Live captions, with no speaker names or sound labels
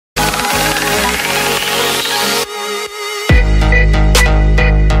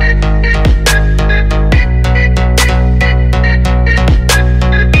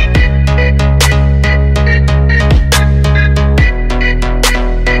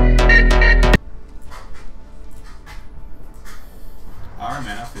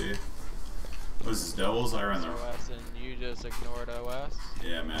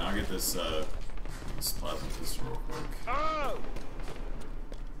Yeah, man, I'll get this plasma pistol real quick. Oh!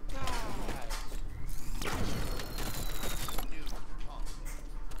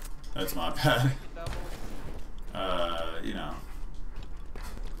 That's my bad. You know,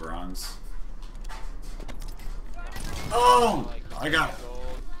 bronze. Oh! I got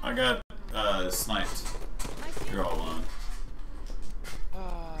sniped. You're all alone.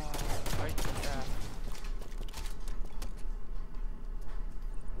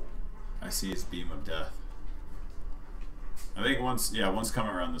 I see his beam of death. I think one's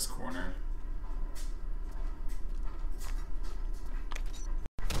coming around this corner.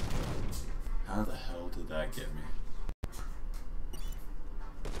 How the hell did that get me?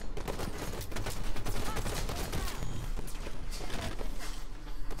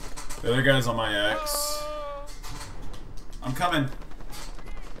 The other guy's on my X. I'm coming.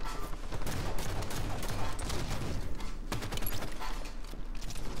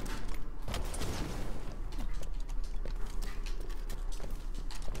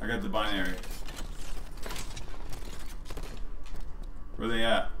 I got the binary. Where are they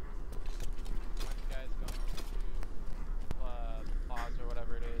at? Guys going to Plaza or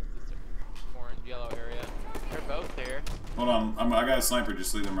whatever it is, this orange yellow area. They're both there. Hold on, I got a sniper.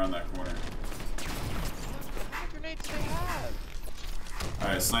 Just leave them around that corner. How many grenades do they have? All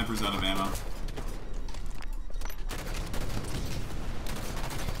right, sniper's out of ammo.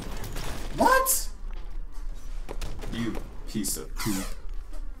 What? You piece of poop.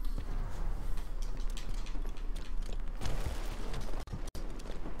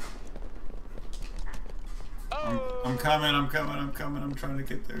 I'm coming. I'm trying to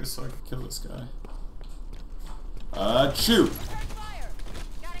get there so I can kill this guy. Shoot!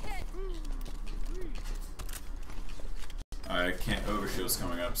 I can't. Overshield's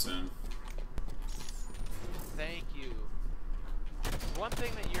coming up soon. Thank you. One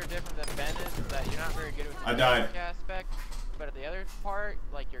thing that you're different than Ben is that you're not very good with the I died. aspect, but at the other part,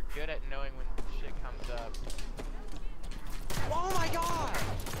 like you're good at knowing when shit comes up. Oh my god!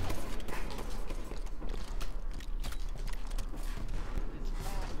 This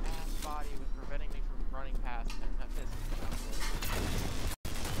fat ass body was preventing me from running past him. That pisses me off.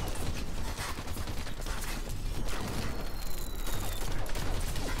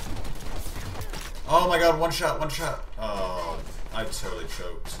 Oh my god, one shot. Oh, I totally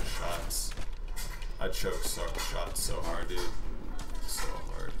choked shots. I choked shots so hard, dude. So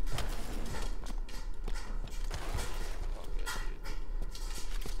hard.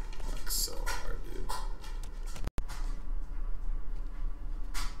 Like, so hard, dude.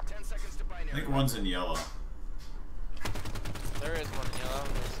 10 seconds to binary. I think one's in yellow. There is one in yellow.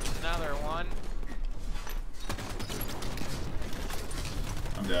 There's another one.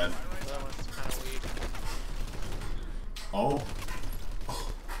 I'm dead. The other one's kind of weak. Oh.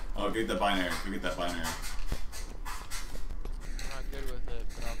 Oh, get that binary. Go get that binary. I'm not good with it,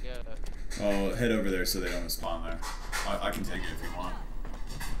 but I'll get it. Oh, head over there so they don't spawn there. I can take it if you want.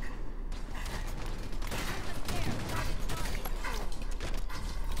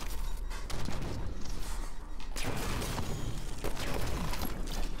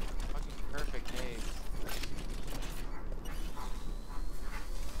 Fucking perfect nades.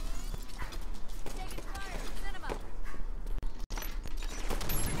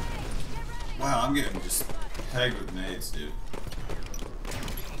 Wow, I'm getting just pegged with nades, dude.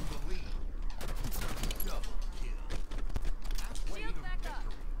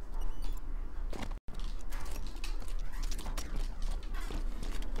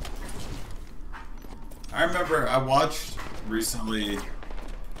 I remember I watched recently.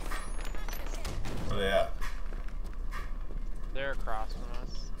 Where are they at? They're across from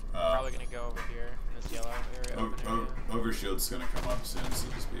us. Probably gonna go over here in this yellow area. open area. Overshield's gonna come up soon, so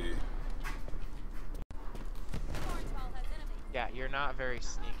just be. Yeah, you're not very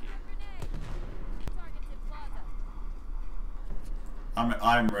sneaky.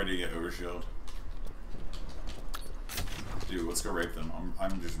 I'm ready to get Overshield. Dude, let's go rape them.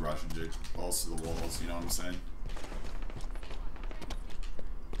 I'm just rushing, dude. Balls to the walls, you know what I'm saying?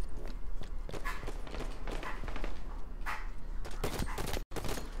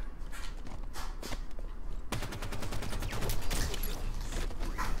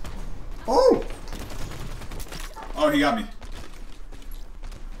 Oh! Oh, he got me.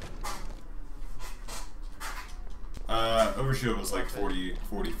 Overshield was like 40,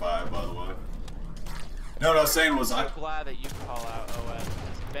 45, by the way. No, what I was saying was I'm glad that you call out OS,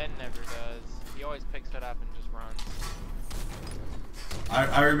 because Ben never does. He always picks it up and just runs.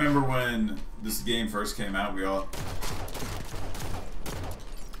 I remember when this game first came out, we all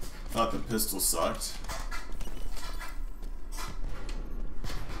thought the pistol sucked.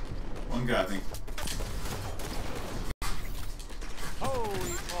 One guy, I think.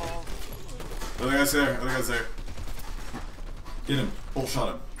 Holy balls. Other guy's there. Other guy's there. Get him. Bull shot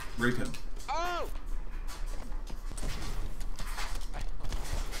him. Rape him. Oh!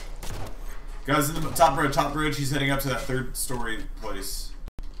 Guys in the top bridge. Top bridge. He's heading up to that third story place.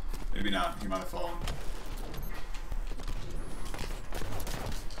 Maybe not. He might have fallen.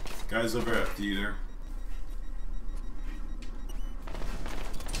 Guys over at theater.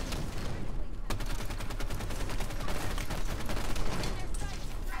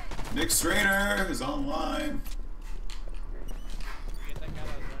 Nick Strainer is online. You get that guy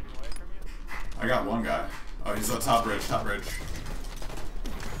that was running away from you? I got one guy. Oh, he's on top bridge. Top bridge.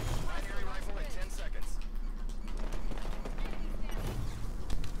 Binary rifle in 10 seconds.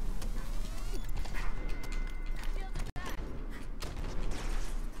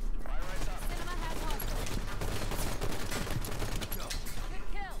 Fire right up.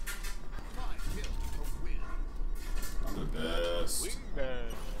 I'm the best.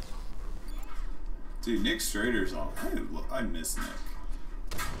 Wingman. Dude, Nick Strader's on. I miss Nick.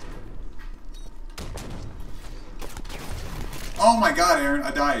 Oh my god, Aaron, I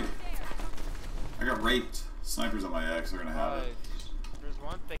died. I got raped. Snipers on my X, they're gonna have it. There's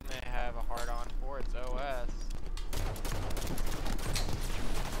one thing they have a hard on for, it's OS.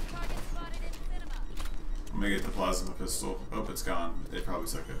 I'm gonna get the plasma pistol. Oh, it's gone. They probably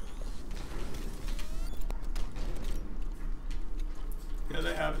took it. Yeah,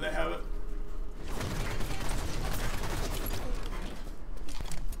 they have it. They have it.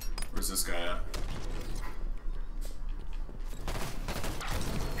 Where's this guy at?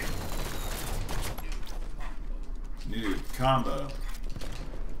 New combo.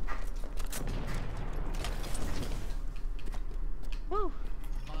 Woo!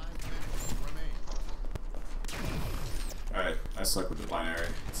 Alright, I suck with the binary.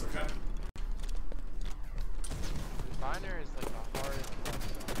 It's okay. Binary is like the hardest one.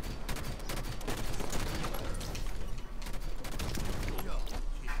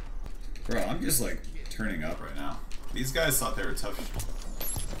 Bro, I'm just like turning up right now. These guys thought they were tough.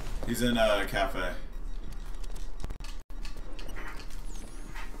 He's in a cafe.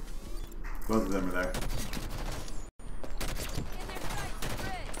 Both of them are there.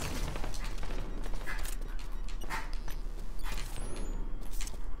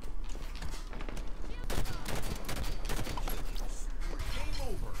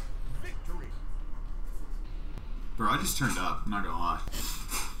 Bro, I just turned up. I'm not gonna lie.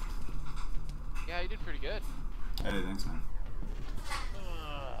 Yeah, you did pretty good. Hey, thanks, man.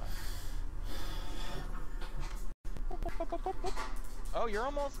 Oh, you're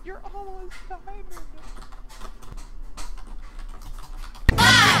almost diamond.